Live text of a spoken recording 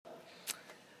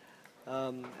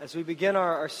As we begin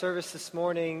our service this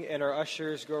morning and our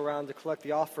ushers go around to collect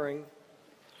the offering,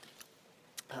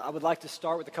 I would like to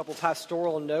start with a couple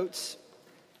pastoral notes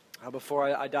before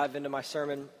I dive into my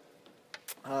sermon.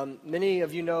 Many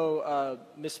of you know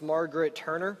Miss Margaret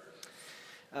Turner.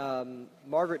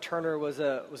 Margaret Turner was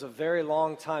a very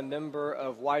long time member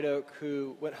of White Oak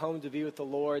who went home to be with the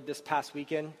Lord this past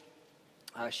weekend.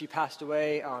 She passed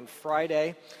away on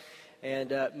Friday,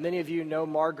 and many of you know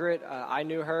Margaret. I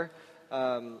knew her.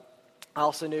 I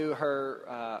also knew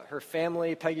her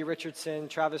family, Peggy Richardson,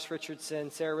 Travis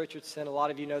Richardson, Sarah Richardson. A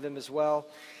lot of you know them as well.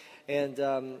 And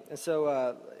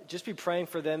so just be praying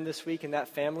for them this week and that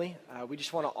family. We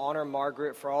just want to honor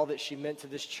Margaret for all that she meant to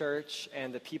this church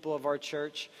and the people of our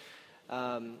church.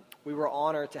 We were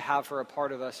honored to have her a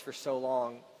part of us for so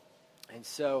long. And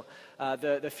so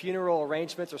the funeral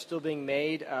arrangements are still being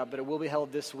made, but it will be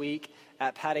held this week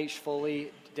at Pat H.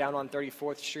 Foley down on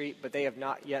 34th Street, but they have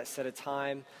not yet set a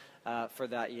time for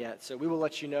that yet. So we will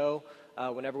let you know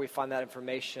whenever we find that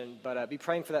information. But be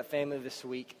praying for that family this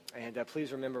week, and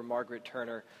please remember Margaret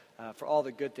Turner for all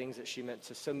the good things that she meant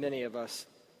to so many of us.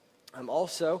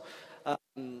 Also,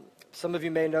 some of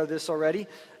you may know this already.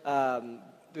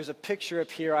 There's a picture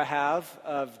up here I have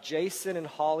of Jason and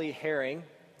Holly Herring.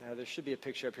 There should be a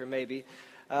picture up here, maybe.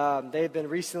 They've been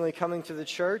recently coming to the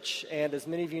church, and as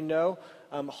many of you know,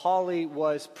 Holly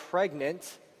was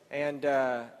pregnant. And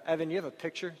Evan, you have a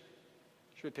picture?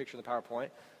 Should be a picture in the PowerPoint.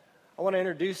 I want to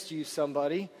introduce to you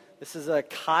somebody. This is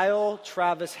Kyle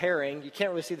Travis Herring. You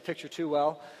can't really see the picture too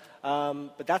well,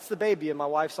 but that's the baby in my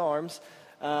wife's arms.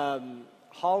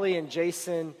 Holly and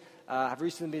Jason have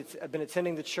recently been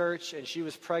attending the church, and she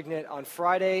was pregnant on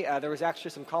Friday. There was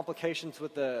actually some complications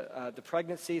with the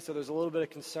pregnancy, so there was a little bit of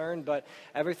concern, but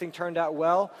everything turned out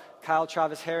well. Kyle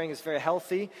Travis Herring is very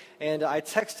healthy, and I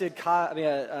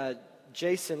texted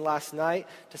Jason last night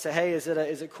to say, hey, is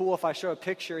it cool if I show a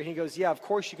picture? And he goes, yeah, of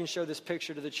course you can show this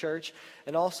picture to the church,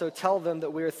 and also tell them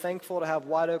that we are thankful to have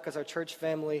White Oak as our church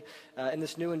family in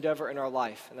this new endeavor in our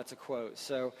life, and that's a quote.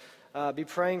 So be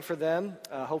praying for them.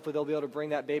 Hopefully they'll be able to bring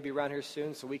that baby around here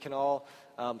soon so we can all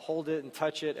hold it and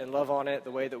touch it and love on it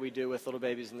the way that we do with little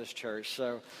babies in this church.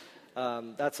 So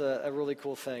that's a really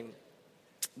cool thing.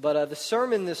 But the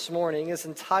sermon this morning is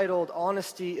entitled,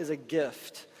 Honesty is a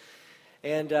Gift.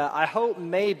 And I hope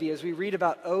maybe as we read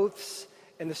about oaths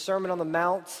in the Sermon on the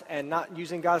Mount and not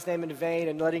using God's name in vain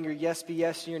and letting your yes be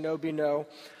yes and your no be no,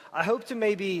 I hope to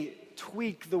maybe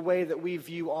tweak the way that we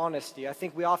view honesty. I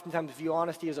think we oftentimes view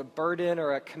honesty as a burden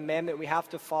or a commandment we have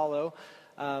to follow,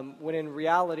 when in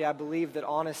reality I believe that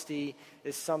honesty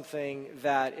is something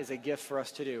that is a gift for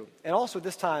us to do. And also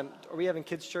this time, are we having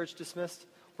kids' church dismissed?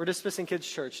 We're dismissing kids'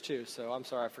 church too, so I'm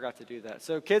sorry I forgot to do that.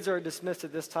 So kids are dismissed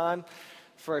at this time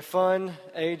for a fun,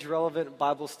 age-relevant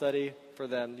Bible study for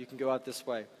them. You can go out this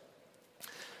way.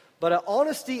 But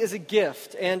honesty is a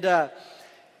gift, and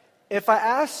if I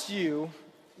asked you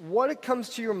what comes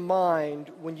to your mind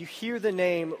when you hear the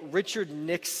name Richard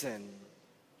Nixon,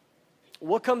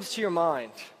 what comes to your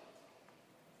mind?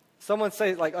 Someone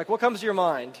say, like what comes to your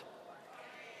mind?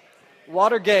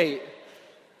 Watergate.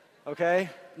 Okay?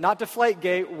 Not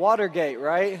Deflategate, Watergate,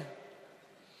 right?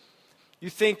 You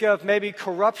think of maybe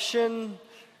corruption,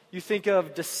 you think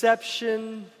of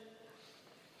deception.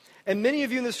 And many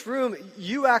of you in this room,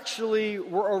 you actually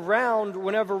were around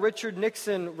whenever Richard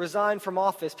Nixon resigned from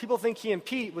office. People think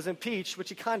he was impeached, which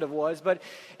he kind of was, but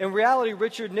in reality,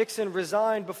 Richard Nixon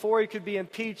resigned before he could be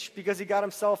impeached because he got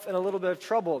himself in a little bit of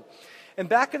trouble. And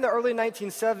back in the early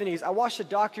 1970s, I watched a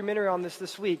documentary on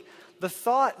this week. The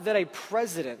thought that a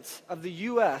president of the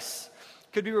U.S.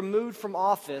 could be removed from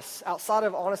office outside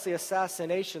of, honestly,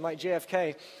 assassination like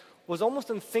JFK was almost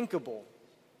unthinkable.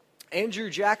 Andrew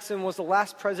Jackson was the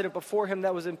last president before him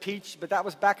that was impeached, but that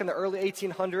was back in the early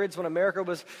 1800s when America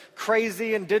was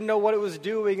crazy and didn't know what it was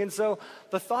doing. And so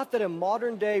the thought that a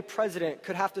modern-day president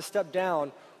could have to step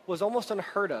down was almost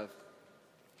unheard of.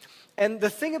 And the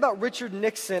thing about Richard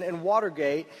Nixon and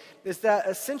Watergate is that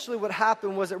essentially what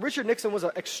happened was that Richard Nixon was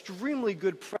an extremely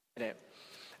good president.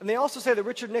 And they also say that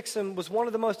Richard Nixon was one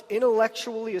of the most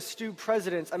intellectually astute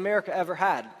presidents America ever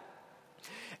had.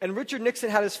 And Richard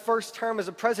Nixon had his first term as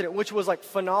a president, which was like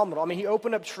phenomenal. I mean, he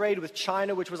opened up trade with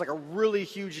China, which was like a really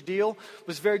huge deal,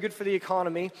 was very good for the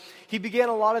economy. He began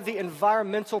a lot of the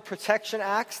environmental protection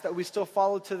acts that we still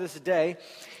follow to this day.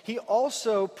 He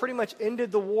also pretty much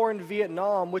ended the war in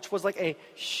Vietnam, which was like a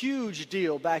huge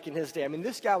deal back in his day. I mean,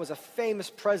 this guy was a famous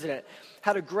president,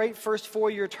 had a great first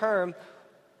 4-year term,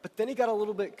 but then he got a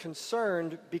little bit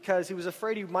concerned because he was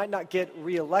afraid he might not get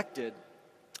reelected.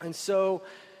 And so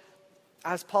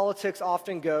as politics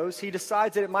often goes, he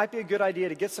decides that it might be a good idea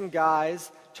to get some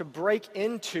guys to break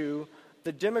into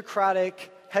the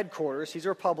Democratic headquarters. He's a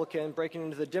Republican, breaking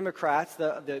into the Democrats,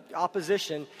 the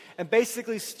opposition, and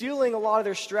basically stealing a lot of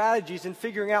their strategies and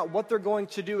figuring out what they're going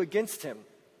to do against him.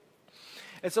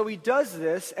 And so he does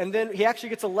this, and then he actually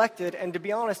gets elected, and to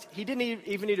be honest, he didn't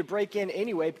even need to break in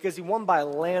anyway because he won by a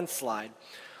landslide.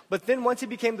 But then once he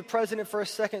became the president for a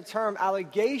second term,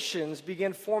 allegations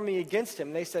began forming against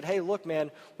him. They said, hey, look,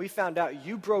 man, we found out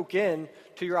you broke in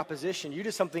to your opposition. You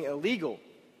did something illegal.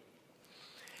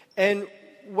 And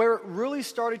where it really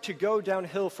started to go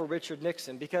downhill for Richard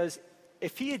Nixon, because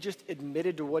if he had just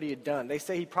admitted to what he had done, they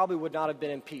say he probably would not have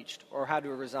been impeached or had to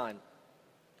resign.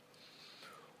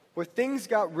 Where things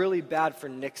got really bad for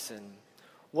Nixon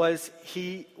was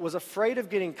he was afraid of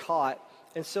getting caught,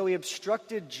 and so he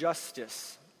obstructed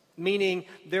justice. Meaning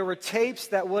there were tapes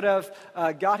that would have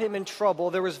got him in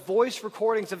trouble. There was voice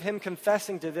recordings of him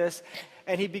confessing to this,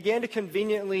 and he began to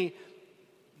conveniently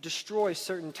destroy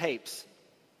certain tapes.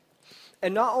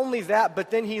 And not only that,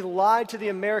 but then he lied to the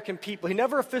American people. He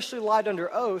never officially lied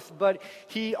under oath, but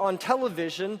he, on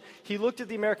television, he looked at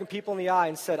the American people in the eye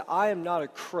and said, I am not a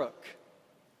crook.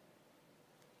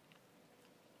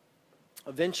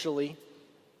 Eventually,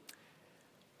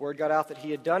 word got out that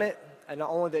he had done it. And not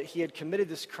only that he had committed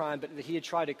this crime, but that he had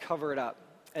tried to cover it up.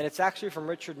 And it's actually from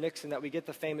Richard Nixon that we get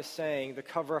the famous saying, the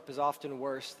cover-up is often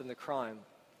worse than the crime.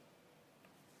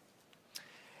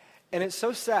 And it's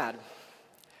so sad,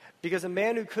 because a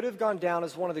man who could have gone down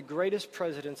as one of the greatest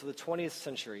presidents of the 20th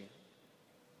century,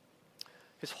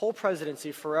 his whole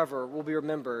presidency forever will be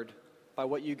remembered by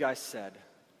what you guys said,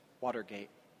 Watergate,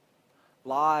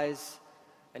 lies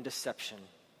and deception.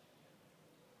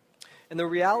 And the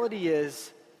reality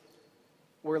is,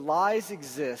 where lies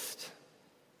exist,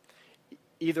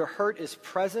 either hurt is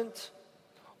present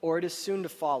or it is soon to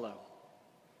follow.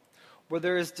 Where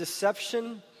there is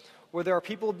deception, where there are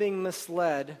people being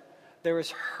misled, there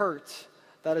is hurt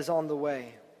that is on the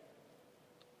way.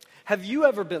 Have you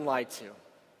ever been lied to?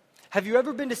 Have you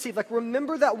ever been deceived? Like,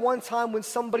 remember that one time when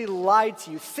somebody lied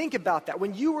to you. Think about that.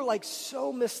 When you were like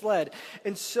so misled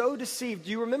and so deceived, do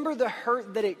you remember the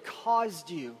hurt that it caused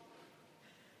you?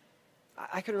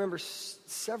 I can remember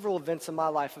several events in my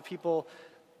life of people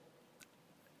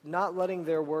not letting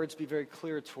their words be very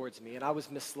clear towards me, and I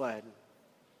was misled.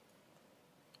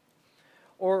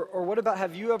 Or what about,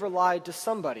 have you ever lied to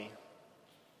somebody?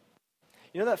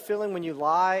 You know that feeling when you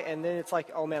lie and then it's like,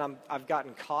 oh man, I've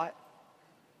gotten caught?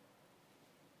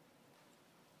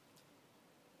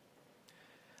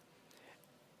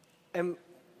 And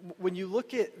when you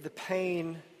look at the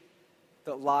pain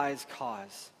that lies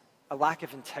cause, a lack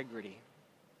of integrity,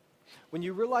 when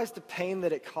you realize the pain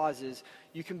that it causes,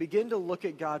 you can begin to look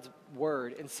at God's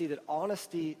word and see that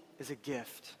honesty is a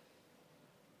gift.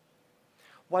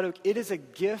 White Oak, it is a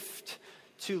gift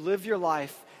to live your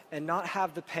life and not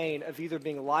have the pain of either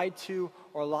being lied to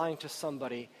or lying to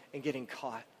somebody and getting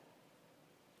caught.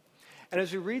 And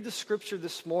as we read the scripture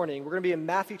this morning, we're going to be in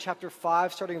Matthew chapter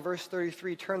 5, starting in verse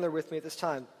 33. Turn there with me at this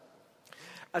time.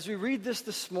 As we read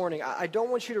this morning, I don't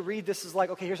want you to read this as like,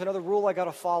 okay, here's another rule I got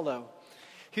to follow.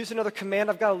 Here's another command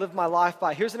I've got to live my life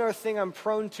by. Here's another thing I'm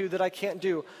prone to that I can't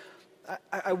do.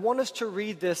 I want us to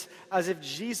read this as if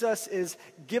Jesus is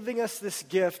giving us this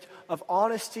gift of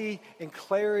honesty and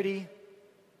clarity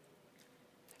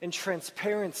and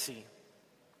transparency.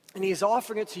 And He is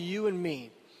offering it to you and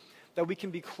me that we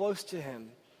can be close to Him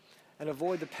and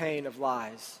avoid the pain of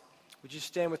lies. Would you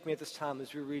stand with me at this time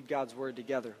as we read God's word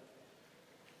together?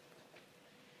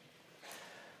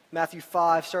 Matthew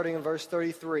 5, starting in verse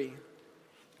 33.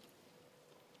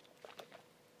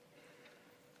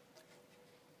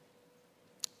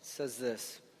 Says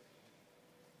this.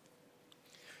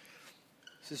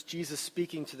 This is Jesus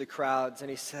speaking to the crowds, and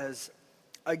He says,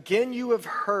 "Again you have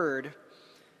heard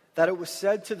that it was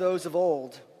said to those of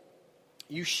old,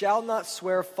 'You shall not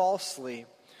swear falsely,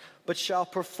 but shall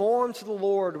perform to the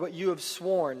Lord what you have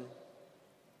sworn.'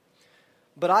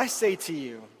 But I say to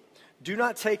you, do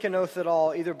not take an oath at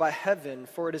all, either by heaven,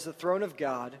 for it is the throne of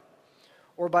God,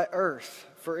 or by earth,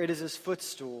 for it is His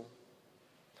footstool,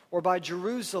 or by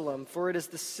Jerusalem, for it is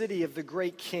the city of the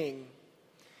great King.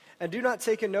 And do not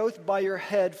take an oath by your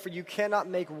head, for you cannot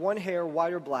make one hair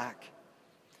white or black.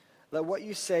 Let what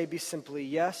you say be simply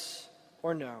yes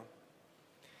or no.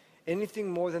 Anything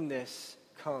more than this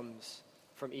comes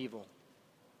from evil."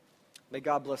 May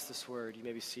God bless this word. You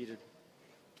may be seated.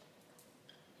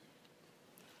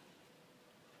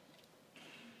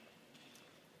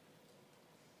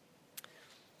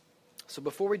 So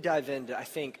before we dive into, I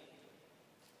think,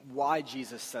 why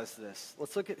Jesus says this,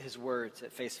 let's look at His words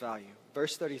at face value.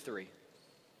 Verse 33.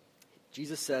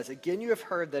 Jesus says, "Again you have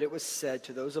heard that it was said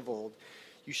to those of old,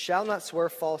 'You shall not swear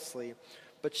falsely,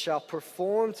 but shall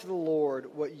perform to the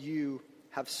Lord what you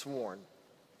have sworn.'"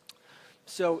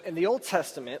 So in the Old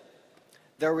Testament,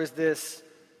 there was this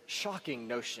shocking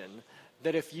notion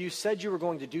that if you said you were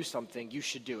going to do something, you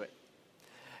should do it.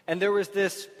 And there was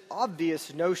this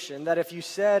obvious notion that if you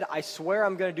said, "I swear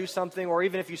I'm going to do something," or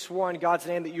even if you swore in God's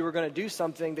name that you were going to do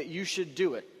something, that you should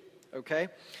do it, okay?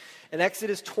 In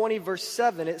Exodus 20, verse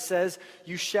 7, it says,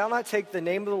 "You shall not take the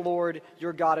name of the Lord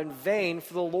your God in vain,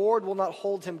 for the Lord will not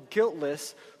hold him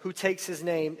guiltless who takes his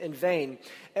name in vain."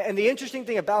 And the interesting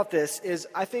thing about this is,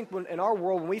 I think in our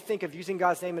world, when we think of using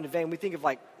God's name in vain, we think of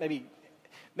like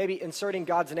maybe inserting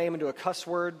God's name into a cuss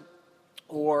word,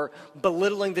 or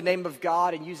belittling the name of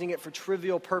God and using it for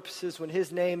trivial purposes when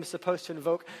his name is supposed to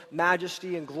invoke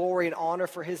majesty and glory and honor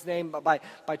for his name by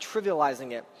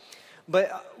trivializing it.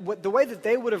 But the way that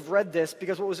they would have read this,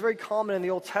 because what was very common in the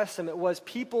Old Testament was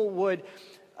people would,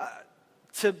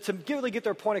 to really get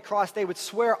their point across, they would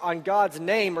swear on God's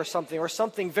name or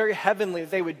something very heavenly,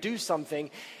 that they would do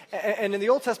something. And in the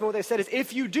Old Testament, what they said is,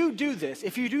 if you do this,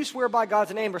 if you do swear by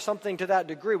God's name or something to that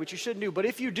degree, which you shouldn't do, but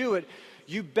if you do it,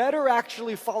 you better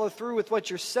actually follow through with what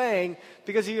you're saying,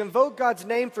 because if you invoke God's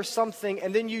name for something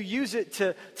and then you use it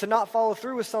to not follow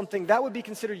through with something, that would be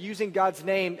considered using God's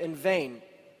name in vain.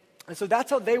 And so that's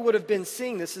how they would have been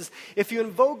seeing this, is if you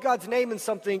invoke God's name in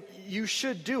something, you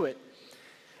should do it.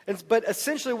 But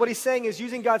essentially what he's saying is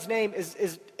using God's name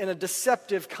is in a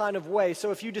deceptive kind of way.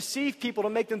 So if you deceive people to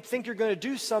make them think you're going to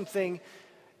do something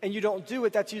and you don't do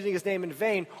it, that's using his name in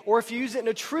vain. Or if you use it in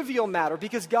a trivial matter,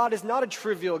 because God is not a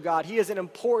trivial God. He is an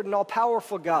important,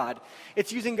 all-powerful God.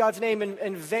 It's using God's name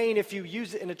in vain if you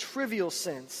use it in a trivial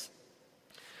sense.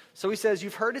 So he says,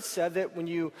 you've heard it said that when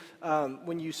you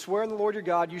swear on the Lord your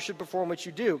God, you should perform what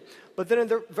you do. But then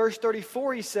in verse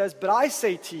 34 he says, "But I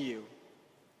say to you,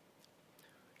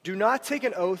 do not take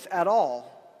an oath at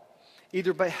all,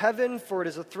 either by heaven, for it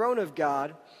is the throne of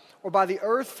God, or by the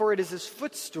earth, for it is his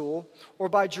footstool, or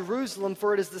by Jerusalem,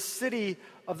 for it is the city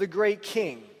of the great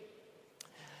king."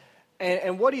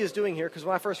 And what he is doing here, because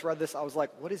when I first read this, I was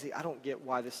like, what is he? I don't get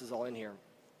why this is all in here.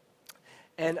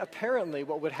 And apparently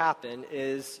what would happen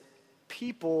is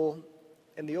people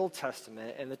in the Old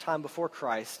Testament and the time before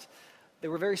Christ, they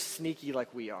were very sneaky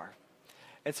like we are.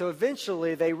 And so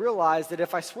eventually they realized that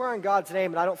if I swear on God's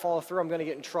name and I don't follow through, I'm going to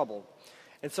get in trouble.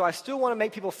 And so I still want to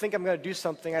make people think I'm going to do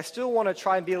something. I still want to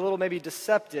try and be a little maybe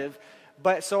deceptive,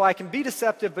 but so I can be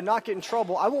deceptive but not get in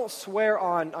trouble. I won't swear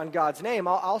on God's name.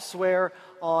 I'll swear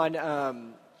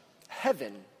on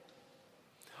heaven.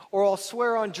 Or I'll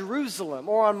swear on Jerusalem,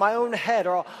 or on my own head,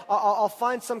 or I'll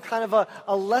find some kind of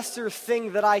a lesser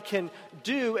thing that I can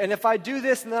do. And if I do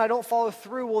this and then I don't follow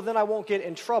through, well, then I won't get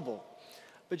in trouble.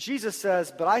 But Jesus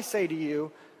says, "But I say to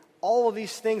you," all of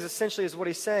these things essentially is what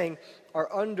he's saying,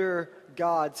 are under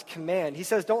God's command. He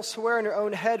says, don't swear on your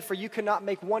own head, for you cannot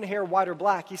make one hair white or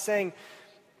black. He's saying,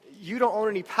 you don't own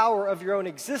any power of your own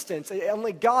existence.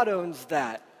 Only God owns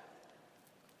that.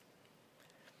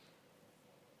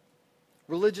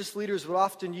 Religious leaders would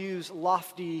often use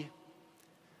lofty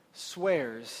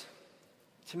swears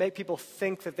to make people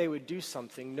think that they would do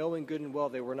something, knowing good and well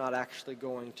they were not actually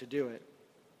going to do it.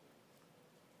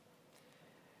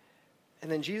 And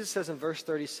then Jesus says in verse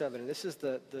 37, and this is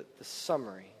the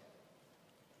summary.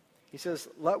 He says,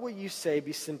 "Let what you say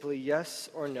be simply yes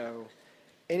or no.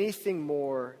 Anything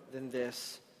more than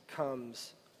this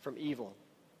comes from evil."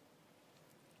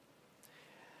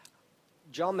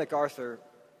 John MacArthur,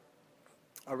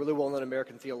 a really well-known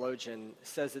American theologian,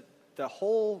 says that the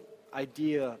whole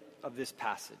idea of this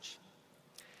passage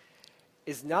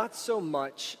is not so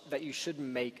much that you should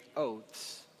make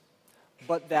oaths,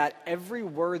 but that every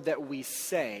word that we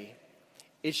say,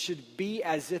 it should be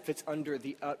as if it's under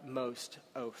the utmost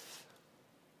oath.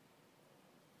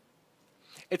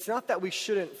 It's not that we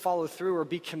shouldn't follow through or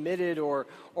be committed or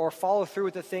follow through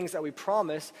with the things that we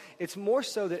promise. It's more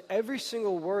so that every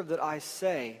single word that I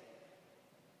say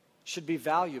should be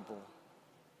valuable.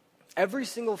 Every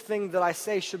single thing that I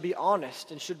say should be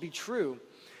honest and should be true.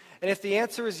 And if the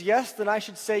answer is yes, then I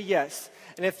should say yes.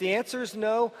 And if the answer is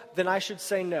no, then I should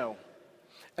say no.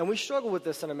 And we struggle with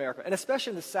this in America, and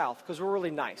especially in the South, because we're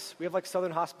really nice. We have like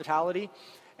Southern hospitality,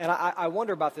 and I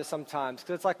wonder about this sometimes,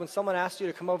 because it's like when someone asks you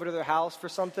to come over to their house for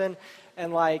something,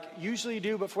 and like usually you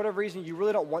do, but for whatever reason you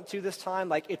really don't want to this time,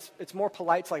 like it's more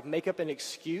polite to like make up an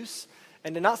excuse,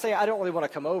 and to not say I don't really want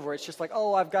to come over. It's just like,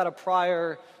 oh, I've got a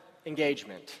prior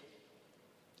engagement.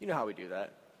 You know how we do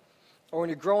that. Or when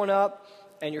you're growing up,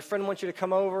 and your friend wants you to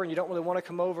come over, and you don't really want to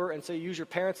come over, and so you use your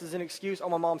parents as an excuse. Oh,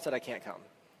 my mom said I can't come.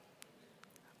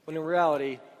 When in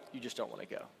reality, you just don't want to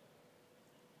go.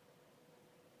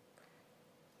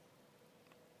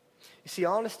 see,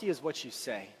 honesty is what you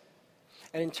say,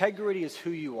 and integrity is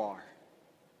who you are.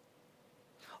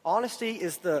 Honesty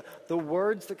is the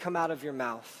words that come out of your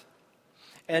mouth.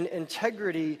 And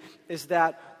integrity is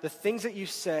that the things that you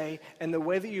say and the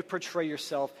way that you portray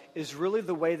yourself is really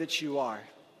the way that you are.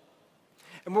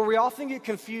 And where we often get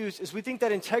confused is we think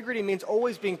that integrity means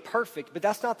always being perfect, but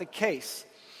that's not the case.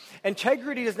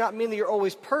 Integrity does not mean that you're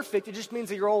always perfect, it just means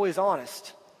that you're always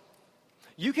honest.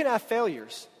 You can have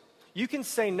failures. You can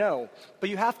say no, but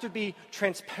you have to be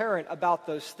transparent about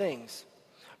those things.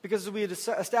 Because as we had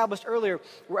established earlier,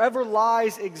 wherever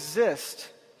lies exist,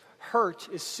 hurt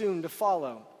is soon to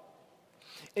follow.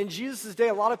 In Jesus' day,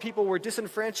 a lot of people were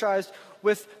disenfranchised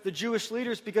with the Jewish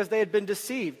leaders because they had been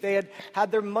deceived. They had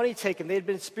had their money taken. They had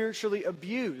been spiritually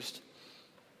abused.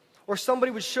 Or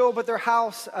somebody would show up at their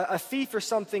house, a thief or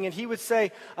something, and he would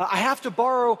say, I have to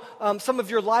borrow some of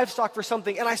your livestock for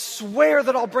something, and I swear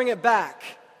that I'll bring it back.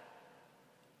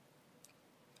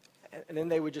 And then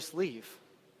they would just leave.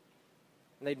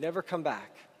 And they'd never come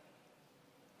back.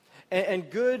 And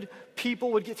good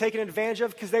people would get taken advantage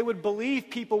of because they would believe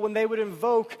people when they would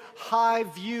invoke high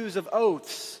views of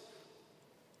oaths.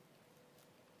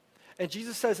 And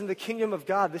Jesus says in the kingdom of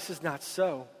God, this is not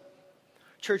so.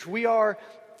 Church, we are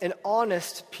an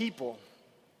honest people.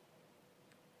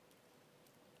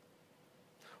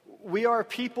 We are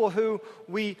people who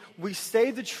we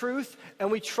say the truth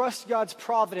and we trust God's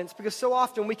providence because so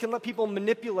often we can let people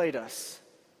manipulate us.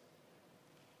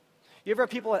 You ever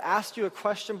have people that ask you a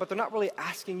question, but they're not really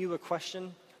asking you a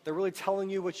question? They're really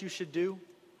telling you what you should do?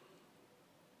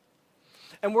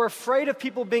 And we're afraid of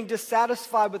people being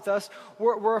dissatisfied with us.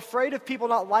 We're afraid of people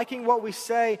not liking what we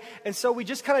say, and so we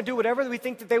just kind of do whatever we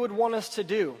think that they would want us to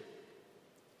do.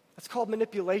 That's called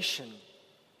manipulation.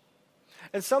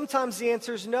 And sometimes the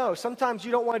answer is no. Sometimes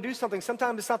you don't want to do something.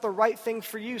 Sometimes it's not the right thing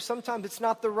for you. Sometimes it's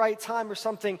not the right time or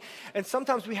something. And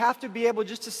sometimes we have to be able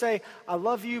just to say, I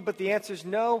love you, but the answer is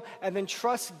no, and then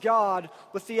trust God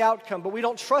with the outcome. But we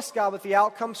don't trust God with the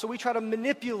outcome, so we try to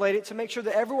manipulate it to make sure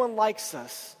that everyone likes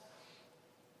us.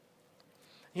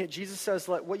 Yet Jesus says,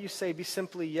 let what you say be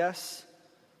simply yes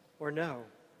or no.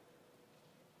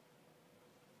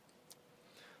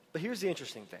 But here's the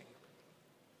interesting thing.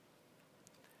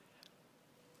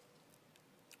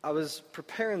 I was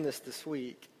preparing this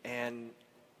week, and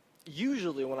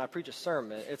usually when I preach a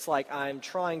sermon, it's like I'm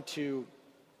trying to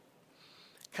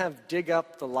kind of dig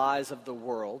up the lies of the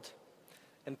world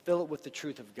and fill it with the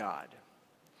truth of God.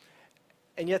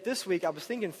 And yet this week I was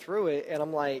thinking through it, and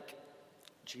I'm like,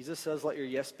 Jesus says let your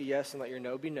yes be yes and let your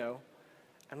no be no.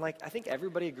 And I think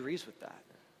everybody agrees with that.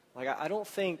 I don't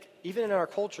think, even in our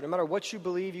culture, no matter what you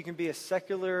believe, you can be as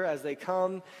secular as they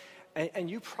come, and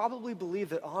you probably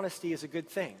believe that honesty is a good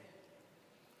thing.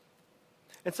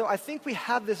 And so I think we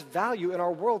have this value in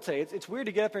our world today. It's weird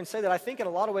to get up here and say that. I think in a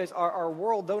lot of ways our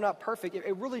world, though not perfect,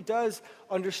 it really does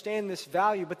understand this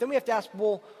value. But then we have to ask,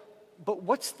 well, but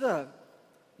what's the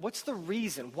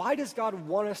reason? Why does God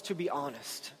want us to be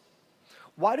honest?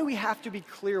 Why do we have to be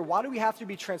clear? Why do we have to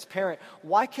be transparent?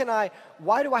 Why do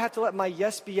I have to let my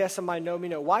yes be yes and my no be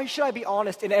no? Why should I be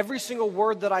honest in every single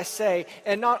word that I say,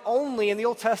 and not only in the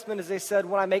Old Testament, as they said,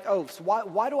 when I make oaths?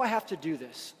 Why do I have to do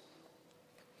this?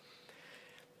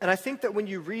 And I think that when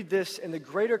you read this in the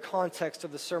greater context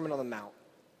of the Sermon on the Mount,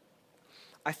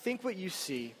 I think what you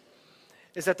see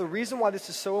is that the reason why this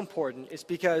is so important is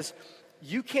because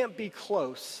you can't be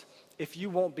close if you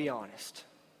won't be honest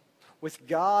with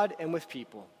God and with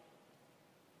people.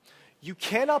 You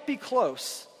cannot be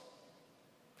close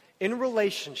in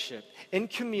relationship, in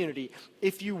community,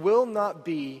 if you will not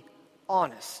be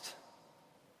honest.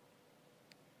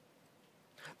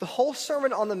 The whole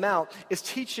Sermon on the Mount is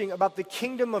teaching about the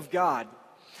kingdom of God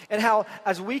and how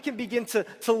as we can begin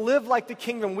to live like the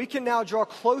kingdom, we can now draw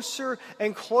closer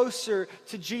and closer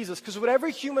to Jesus. Because what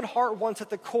every human heart wants at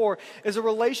the core is a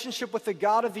relationship with the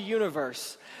God of the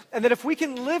universe. And that if we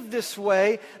can live this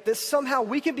way, that somehow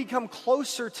we can become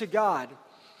closer to God.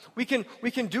 We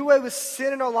can do away with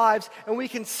sin in our lives, and we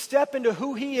can step into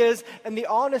who He is and the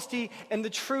honesty and the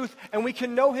truth, and we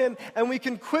can know Him, and we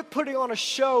can quit putting on a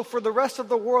show for the rest of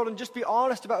the world and just be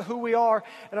honest about who we are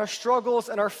and our struggles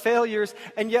and our failures,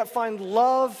 and yet find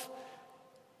love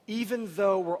even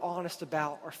though we're honest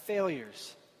about our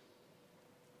failures.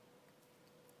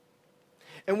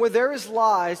 And where there is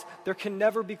lies, there can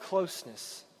never be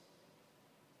closeness.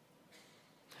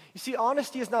 You see,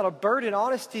 honesty is not a burden.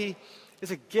 Honesty is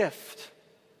a gift.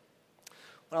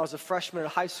 When I was a freshman in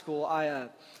high school, I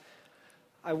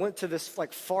went to this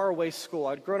faraway school.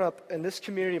 I'd grown up in this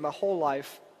community my whole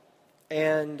life,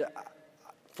 and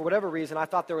for whatever reason, I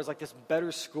thought there was this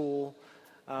better school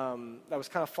that was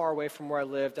kind of far away from where I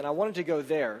lived, and I wanted to go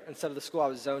there instead of the school I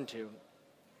was zoned to.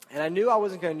 And I knew I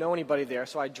wasn't going to know anybody there,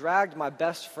 so I dragged my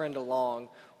best friend along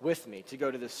with me to go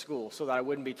to this school so that I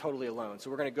wouldn't be totally alone. So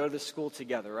we're going to go to this school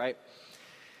together, right?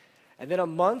 And then a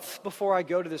month before I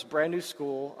go to this brand new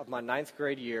school of my 9th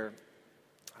grade year,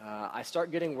 I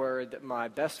start getting word that my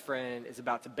best friend is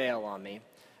about to bail on me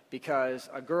because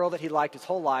a girl that he liked his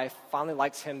whole life finally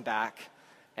likes him back,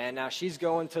 and now she's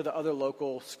going to the other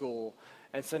local school.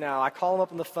 And so now I call him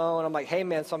up on the phone. I'm like, hey,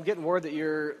 man, so I'm getting word that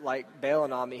you're, like,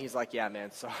 bailing on me. He's like, yeah,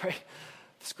 man, sorry.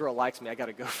 This girl likes me. I got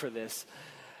to go for this.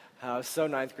 So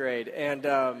 9th grade. And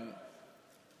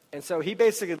so he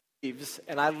basically leaves,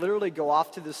 and I literally go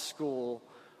off to this school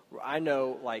where I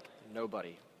know, like,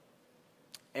 nobody.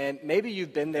 And maybe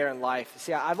you've been there in life.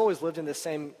 See, I've always lived in the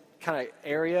same kind of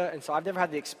area, and so I've never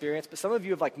had the experience. But some of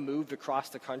you have, like, moved across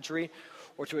the country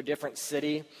or to a different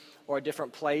city or a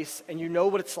different place, and you know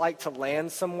what it's like to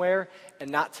land somewhere and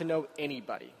not to know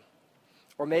anybody.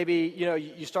 Or maybe,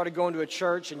 you started going to a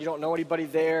church and you don't know anybody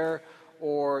there,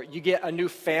 or you get a new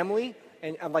family,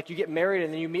 and like you get married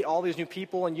and then you meet all these new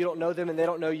people and you don't know them and they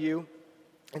don't know you.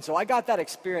 And so I got that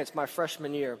experience my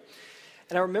freshman year.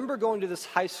 And I remember going to this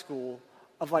high school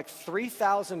of like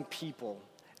 3,000 people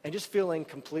and just feeling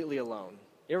completely alone.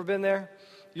 You ever been there?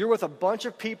 You're with a bunch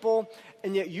of people,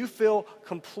 and yet you feel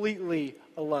completely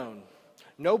alone.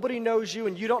 Nobody knows you,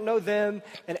 and you don't know them,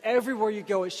 and everywhere you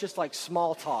go, it's just like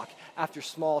small talk after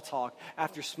small talk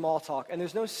after small talk, and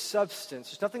there's no substance.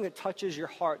 There's nothing that touches your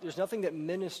heart. There's nothing that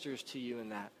ministers to you in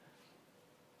that.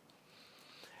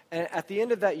 And at the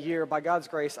end of that year, by God's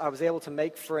grace, I was able to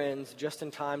make friends just in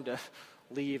time to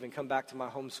leave and come back to my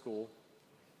home school.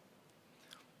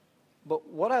 But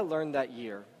what I learned that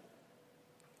year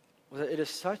was that it is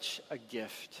such a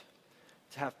gift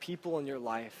to have people in your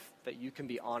life that you can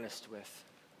be honest with,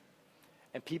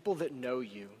 and people that know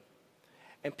you,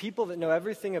 and people that know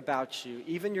everything about you,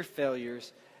 even your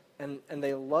failures, and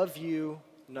they love you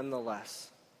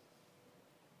nonetheless.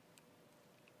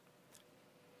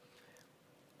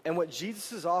 And what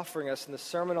Jesus is offering us in the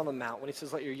Sermon on the Mount, when he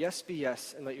says, let your yes be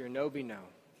yes and let your no be no,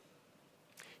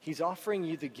 he's offering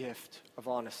you the gift of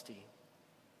honesty.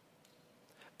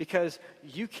 Because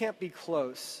you can't be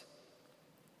close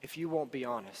if you won't be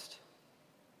honest.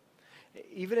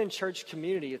 Even in church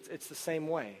community, it's the same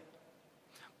way.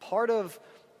 Part of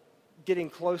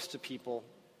getting close to people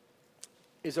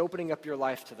is opening up your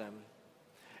life to them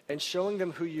and showing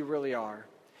them who you really are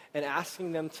and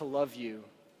asking them to love you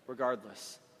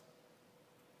regardless.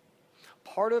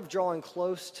 Part of drawing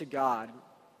close to God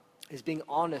is being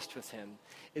honest with him,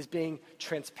 is being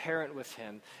transparent with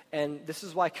him. And this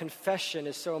is why confession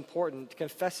is so important,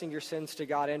 confessing your sins to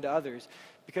God and to others,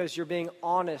 because you're being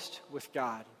honest with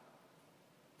God.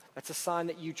 That's a sign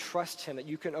that you trust him, that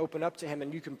you can open up to him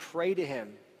and you can pray to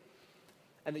him,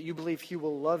 and that you believe he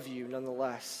will love you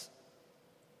nonetheless.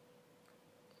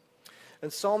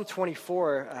 In Psalm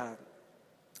 24,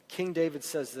 King David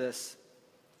says this.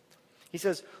 He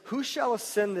says, who shall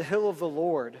ascend the hill of the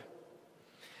Lord?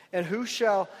 And who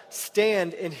shall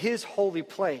stand in his holy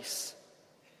place?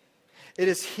 It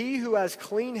is he who has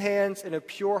clean hands and a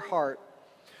pure heart,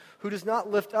 who does not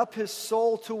lift up his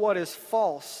soul to what is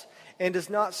false and does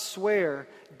not swear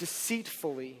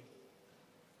deceitfully.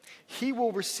 He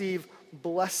will receive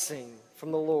blessing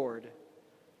from the Lord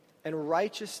and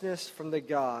righteousness from the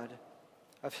God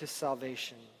of his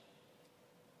salvation.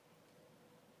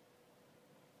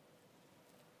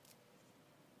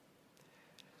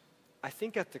 I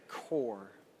think at the core,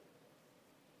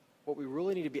 what we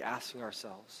really need to be asking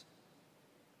ourselves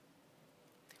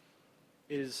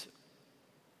is,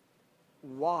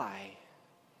 why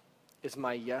is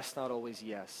my yes not always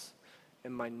yes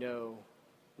and my no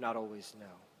not always no?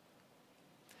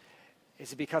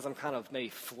 Is it because I'm kind of maybe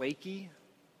flaky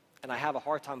and I have a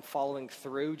hard time following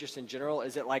through just in general?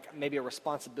 Is it like maybe a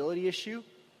responsibility issue?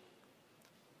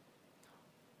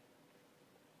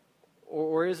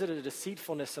 Or is it a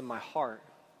deceitfulness in my heart?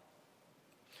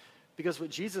 Because what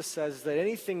Jesus says is that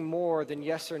anything more than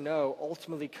yes or no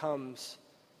ultimately comes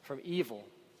from evil.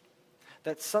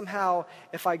 That somehow,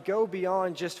 if I go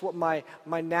beyond just what my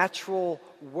natural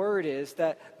word is,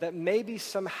 that maybe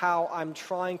somehow I'm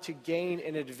trying to gain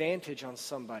an advantage on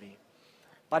somebody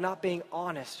by not being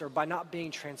honest or by not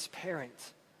being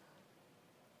transparent.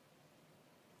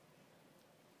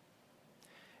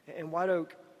 And White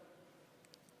Oak,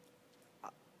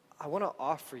 I want to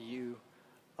offer you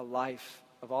a life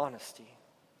of honesty.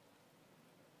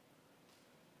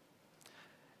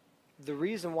 The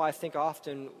reason why I think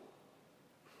often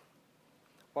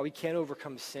why we can't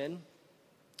overcome sin,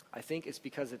 I think it's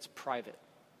because it's private.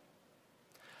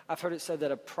 I've heard it said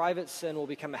that a private sin will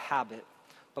become a habit,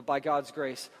 but by God's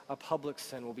grace, a public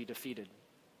sin will be defeated.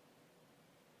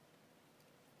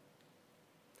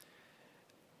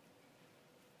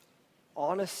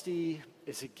 Honesty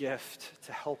is a gift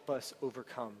to help us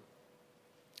overcome.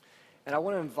 And I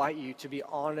want to invite you to be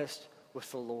honest with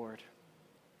the Lord.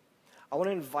 I want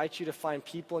to invite you to find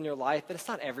people in your life, but it's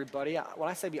not everybody. When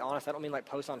I say be honest, I don't mean like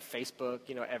post on Facebook,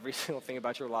 every single thing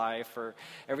about your life, or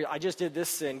I just did this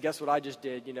sin, guess what I just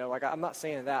did, I'm not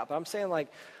saying that, but I'm saying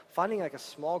like finding like a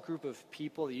small group of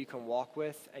people that you can walk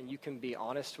with and you can be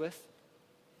honest with.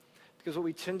 Because what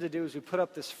we tend to do is we put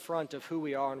up this front of who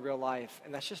we are in real life,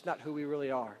 and that's just not who we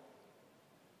really are.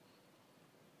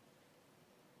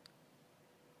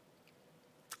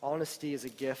 Honesty is a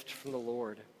gift from the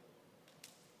Lord.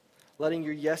 Letting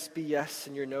your yes be yes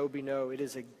and your no be no, it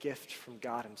is a gift from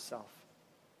God himself.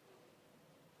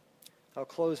 I'll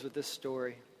close with this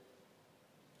story.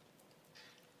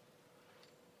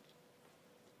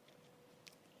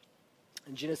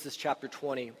 In Genesis chapter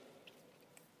 20,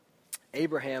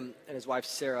 Abraham and his wife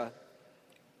Sarah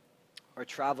are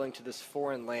traveling to this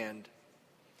foreign land.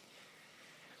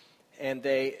 And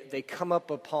they come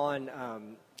up upon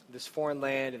this foreign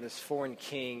land and this foreign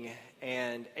king.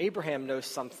 And Abraham knows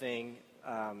something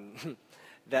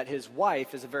that his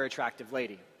wife is a very attractive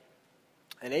lady.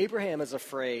 And Abraham is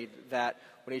afraid that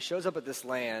when he shows up at this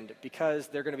land, because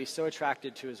they're going to be so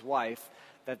attracted to his wife,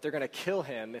 that they're going to kill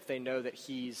him if they know that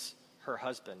he's her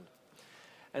husband.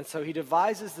 And so he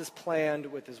devises this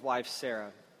plan with his wife,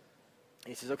 Sarah.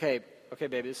 He says, okay,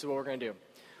 baby, this is what we're going to do.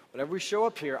 Whenever we show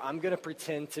up here, I'm going to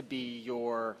pretend to be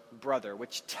your brother,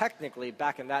 which technically,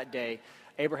 back in that day,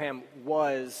 Abraham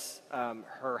was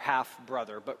her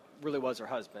half-brother, but really was her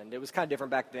husband. It was kind of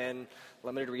different back then,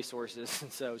 limited resources,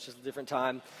 and so it's just a different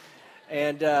time.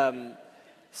 And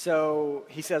so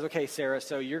he says, okay, Sarah,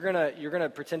 so you're gonna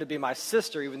pretend to be my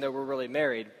sister, even though we're really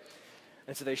married.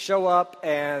 And so they show up,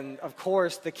 and of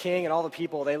course, the king and all the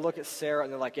people, they look at Sarah,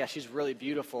 and they're like, yeah, she's really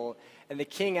beautiful. And the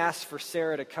king asks for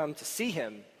Sarah to come to see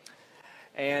him.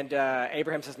 And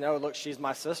Abraham says, no, look, she's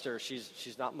my sister.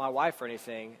 She's not my wife or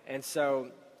anything. And so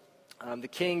the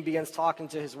king begins talking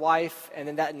to his wife, and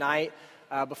then that night,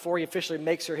 before he officially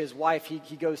makes her his wife,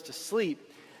 he goes to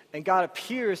sleep. And God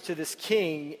appears to this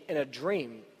king in a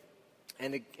dream.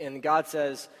 And God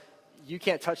says, you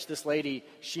can't touch this lady.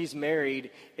 She's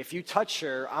married. If you touch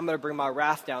her, I'm going to bring my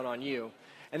wrath down on you.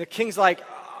 And the king's like,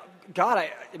 God,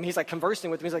 he's like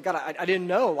conversing with him. He's like, God, I didn't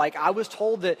know. Like, I was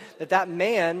told that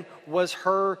man was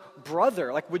her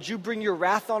brother. Like, would you bring your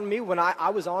wrath on me when I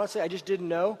was honestly, I just didn't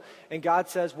know? And God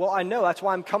says, well, I know. That's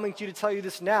why I'm coming to you to tell you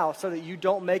this now so that you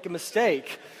don't make a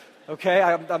mistake. Okay?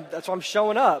 That's why I'm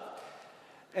showing up.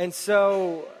 And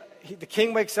so the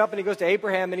king wakes up and he goes to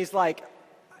Abraham and he's like,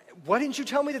 why didn't you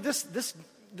tell me that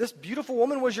this beautiful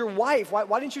woman was your wife?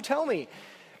 Why didn't you tell me?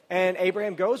 And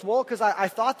Abraham goes, well, because I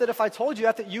thought that if I told you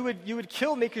that you would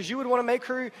kill me because you would want to make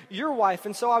her your wife.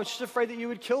 And so I was just afraid that you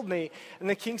would kill me. And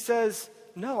the king says,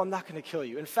 no, I'm not going to kill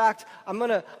you. In fact, I'm going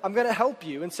to help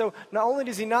you. And so not only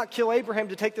does he not kill Abraham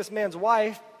to take this man's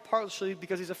wife, partially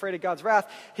because he's afraid of God's wrath,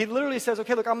 he literally says,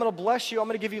 okay, look, I'm going to bless you. I'm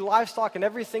going to give you livestock and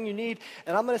everything you need.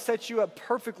 And I'm going to set you up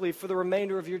perfectly for the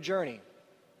remainder of your journey.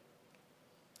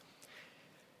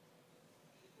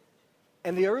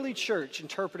 And the early church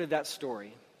interpreted that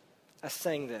story as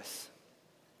saying this,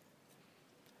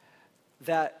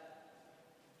 that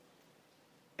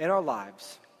in our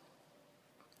lives,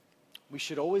 we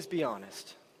should always be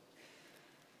honest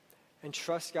and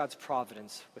trust God's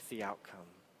providence with the outcome.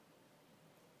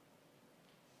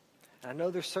 And I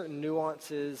know there's certain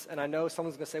nuances, and I know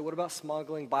someone's going to say, what about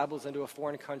smuggling Bibles into a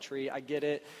foreign country? I get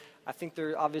it. I think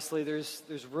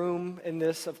there's room in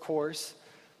this, of course.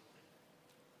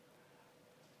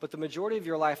 But the majority of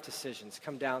your life decisions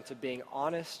come down to being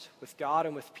honest with God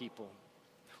and with people,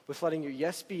 with letting your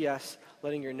yes be yes,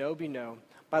 letting your no be no,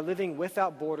 by living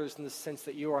without borders in the sense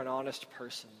that you are an honest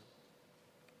person.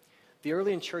 The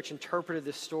early church interpreted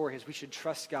this story as we should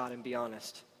trust God and be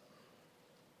honest.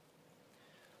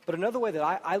 But another way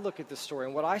that I look at this story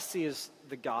and what I see is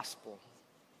the gospel.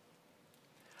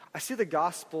 I see the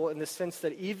gospel in the sense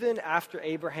that even after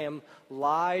Abraham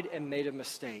lied and made a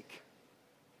mistake,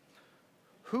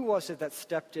 who was it that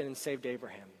stepped in and saved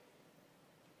Abraham?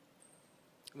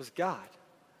 It was God.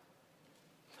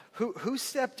 Who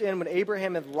stepped in when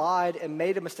Abraham had lied and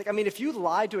made a mistake? I mean, if you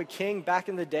lied to a king back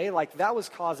in the day, like that was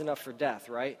cause enough for death,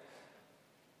 right?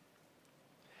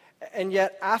 And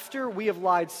yet, after we have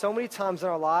lied so many times in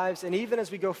our lives, and even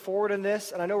as we go forward in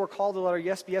this, and I know we're called to let our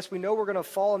yes be yes, we know we're going to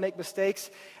fall and make mistakes,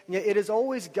 and yet it is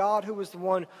always God who is the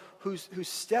one who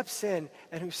steps in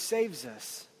and who saves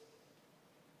us.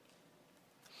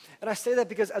 And I say that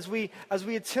because as we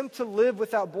attempt to live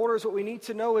without borders, what we need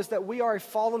to know is that we are a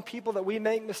fallen people, that we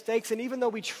make mistakes. And even though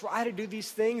we try to do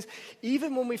these things,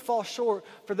 even when we fall short,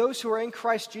 for those who are in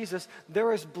Christ Jesus,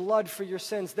 there is blood for your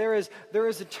sins. There is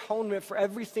atonement for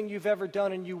everything you've ever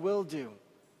done and you will do.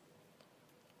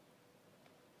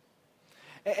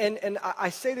 And I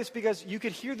say this because you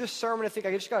could hear this sermon and think,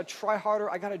 I just got to try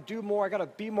harder, I got to do more, I got to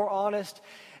be more honest.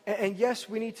 And yes,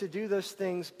 we need to do those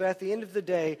things, but at the end of the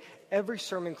day, every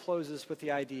sermon closes with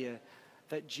the idea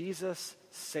that Jesus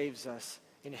saves us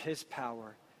in his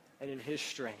power and in his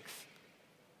strength.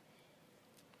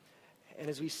 And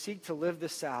as we seek to live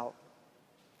this out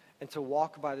and to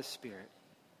walk by the Spirit,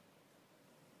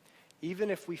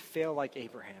 even if we fail like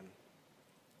Abraham,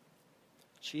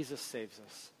 Jesus saves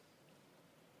us.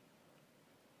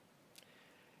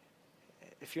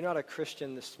 If you're not a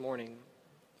Christian this morning,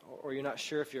 or you're not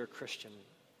sure if you're a Christian,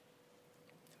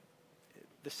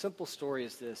 the simple story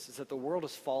is this, is that the world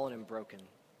is fallen and broken.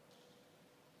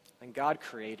 And God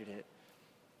created it.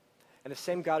 And the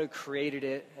same God who created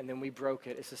it and then we broke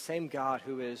it is the same God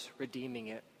who is redeeming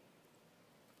it.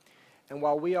 And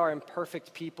while we are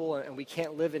imperfect people and we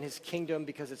can't live in his kingdom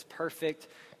because it's perfect,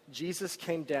 Jesus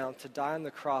came down to die on the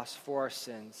cross for our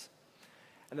sins.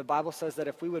 And the Bible says that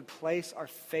if we would place our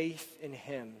faith in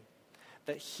him,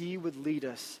 that he would lead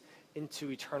us into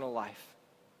eternal life.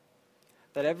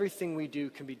 That everything we do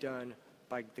can be done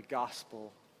by the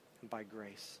gospel and by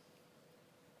grace.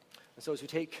 And so as we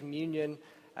take communion,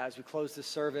 as we close this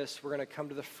service, we're going to come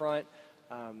to the front.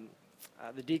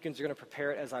 The deacons are going to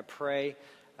prepare it as I pray.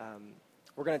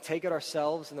 We're going to take it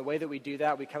ourselves, and the way that we do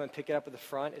that, we come and pick it up at the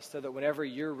front, is so that whenever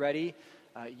you're ready,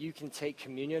 you can take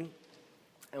communion.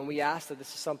 And we ask that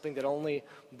this is something that only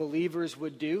believers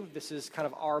would do. This is kind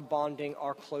of our bonding,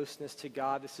 our closeness to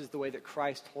God. This is the way that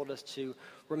Christ told us to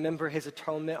remember his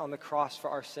atonement on the cross for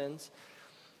our sins.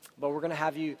 But we're going to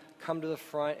have you come to the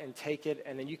front and take it,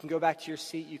 and then you can go back to your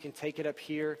seat. You can take it up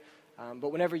here.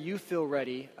 But whenever you feel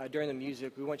ready during the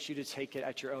music, we want you to take it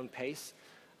at your own pace.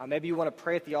 Maybe you want to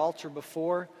pray at the altar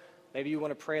before. Maybe you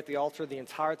want to pray at the altar the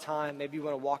entire time. Maybe you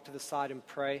want to walk to the side and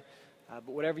pray. But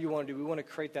whatever you want to do, we want to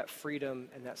create that freedom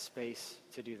and that space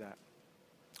to do that.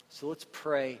 So let's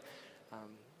pray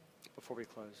before we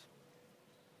close.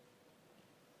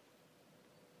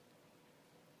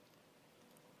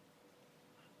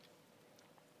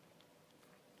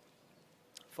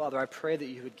 Father, I pray that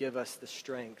you would give us the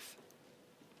strength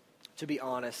to be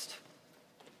honest.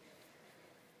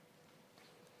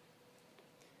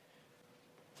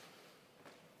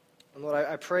 And Lord,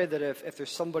 I pray that if there's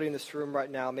somebody in this room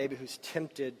right now, maybe who's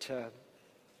tempted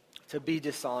to be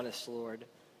dishonest, Lord,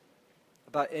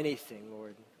 about anything,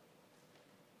 Lord,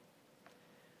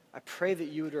 I pray that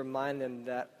you would remind them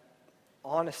that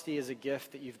honesty is a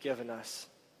gift that you've given us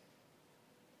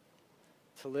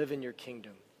to live in your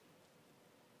kingdom.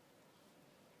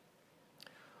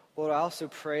 Lord, I also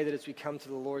pray that as we come to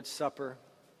the Lord's Supper,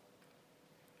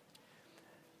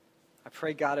 I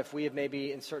pray, God, if we have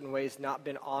maybe in certain ways not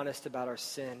been honest about our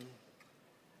sin,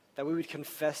 that we would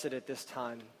confess it at this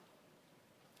time,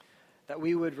 that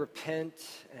we would repent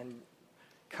and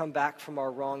come back from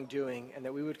our wrongdoing, and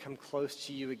that we would come close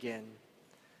to you again,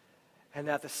 and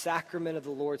that the sacrament of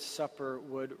the Lord's Supper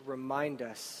would remind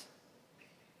us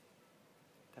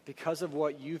that because of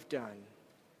what you've done,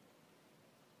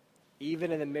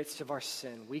 even in the midst of our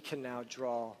sin, we can now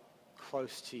draw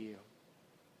close to you.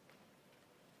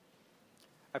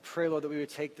 I pray, Lord, that we would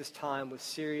take this time with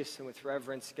serious and with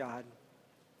reverence, God.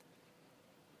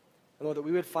 And Lord, that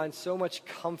we would find so much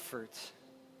comfort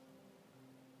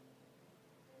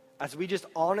as we just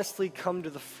honestly come to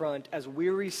the front as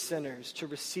weary sinners to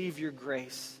receive your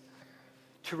grace,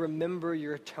 to remember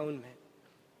your atonement.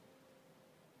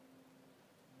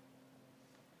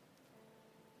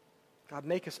 God,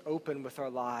 make us open with our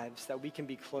lives that we can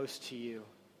be close to you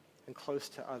and close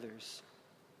to others.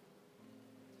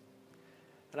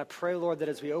 And I pray, Lord, that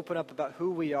as we open up about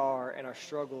who we are and our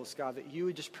struggles, God, that you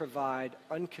would just provide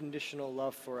unconditional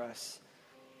love for us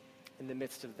in the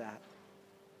midst of that.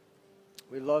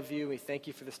 We love you. We thank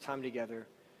you for this time together.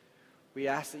 We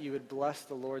ask that you would bless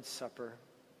the Lord's Supper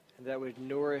and that it would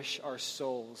nourish our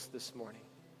souls this morning.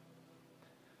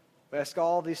 We ask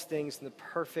all these things in the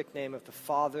perfect name of the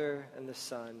Father and the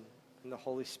Son and the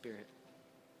Holy Spirit.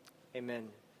 Amen.